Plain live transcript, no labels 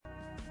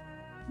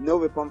No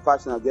weapon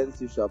fashioned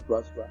against you shall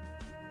prosper.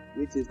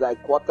 Which is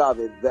like quarter of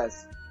a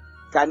verse.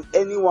 Can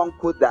anyone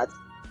quote that?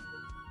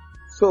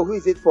 So who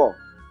is it for?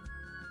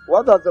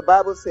 What does the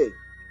Bible say?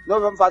 No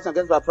weapon fashioned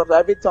against my prophet.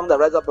 Every tongue that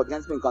rises up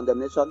against me in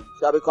condemnation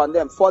shall be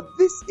condemned. For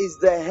this is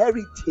the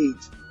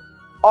heritage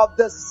of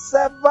the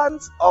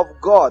servants of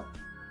God,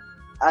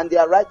 and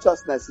their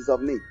righteousness is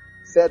of me,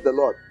 said the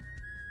Lord.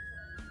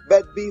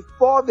 But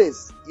before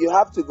this, you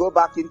have to go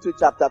back into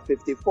chapter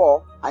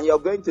 54, and you're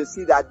going to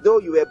see that though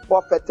you were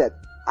buffeted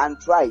and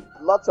tried,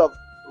 lots of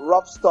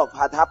rough stuff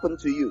had happened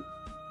to you.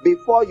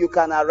 Before you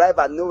can arrive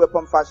at no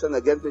weapon fashioned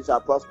against me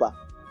shall prosper,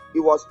 it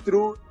was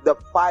through the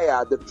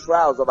fire, the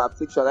trials of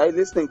affliction. Are you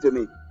listening to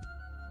me?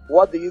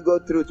 What do you go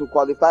through to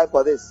qualify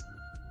for this?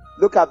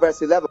 Look at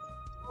verse 11.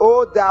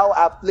 O thou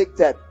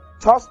afflicted,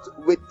 tossed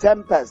with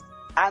tempest,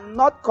 and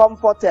not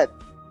comforted,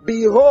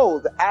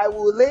 behold, I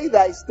will lay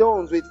thy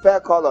stones with fair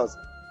colors,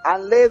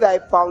 and lay thy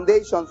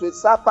foundations with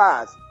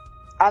sapphires,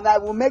 and I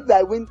will make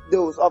thy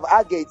windows of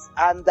agates,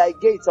 and thy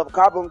gates of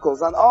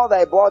carbuncles, and all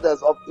thy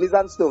borders of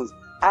pleasant stones,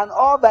 and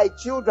all thy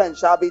children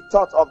shall be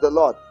taught of the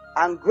Lord,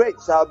 and great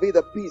shall be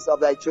the peace of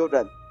thy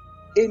children.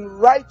 In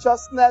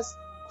righteousness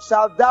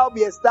shalt thou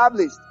be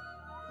established.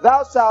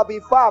 Thou shalt be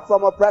far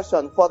from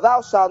oppression, for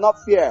thou shalt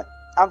not fear,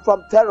 and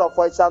from terror,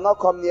 for it shall not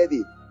come near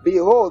thee.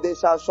 Behold, they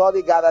shall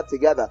surely gather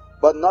together,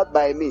 but not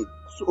by me.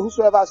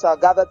 Whosoever shall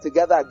gather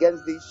together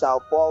against thee shall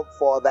fall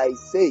for thy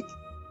sake.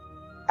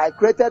 I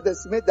created the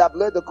smith that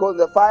bloweth the coal in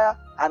the fire,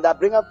 and that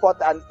bringeth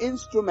forth an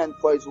instrument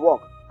for his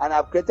work, and I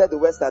have created the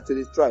waster to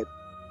destroy.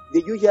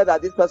 Did you hear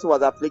that this person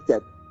was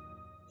afflicted?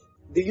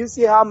 Do you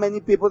see how many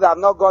people that have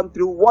not gone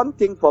through one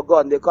thing for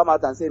God, and they come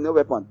out and say no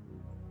weapon?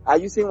 Are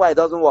you seeing why it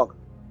doesn't work?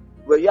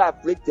 Were you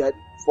afflicted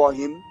for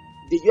him?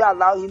 Did you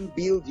allow him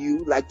build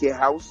you like a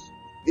house?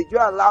 Did you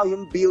allow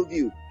him build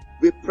you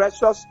with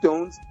precious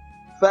stones?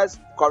 1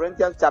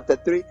 Corinthians chapter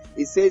 3,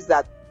 it says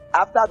that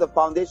after the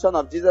foundation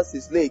of Jesus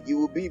is laid, you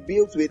will be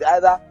built with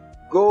either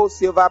gold,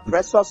 silver,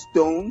 precious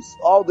stones,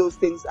 all those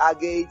things,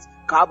 agates,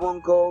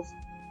 carbuncles,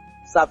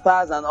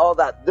 sapphires and all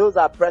that. Those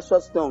are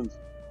precious stones.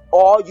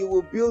 Or you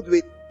will build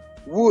with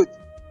wood,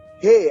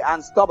 hay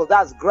and stubble.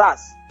 That's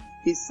grass.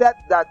 He said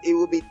that it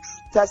will be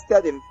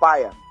tested in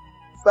fire.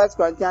 1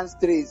 Corinthians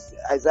 3 is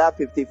Isaiah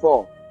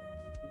 54.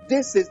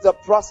 This is the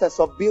process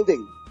of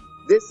building.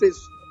 This is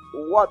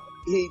what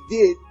he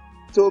did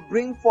to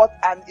bring forth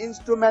an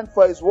instrument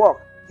for his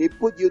work. He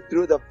put you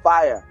through the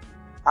fire,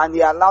 and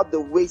he allowed the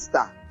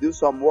waster do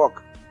some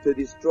work to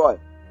destroy.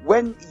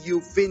 When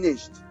you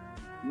finished,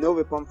 no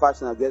weapon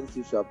fashioned against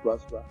you shall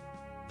prosper.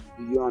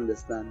 Do you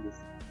understand this?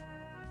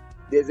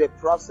 There's a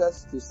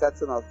process to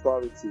certain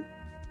authority.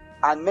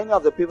 And many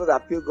of the people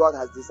that feel God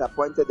has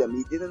disappointed them,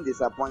 he didn't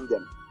disappoint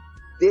them.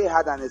 They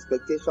had an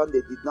expectation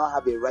they did not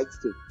have a right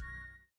to.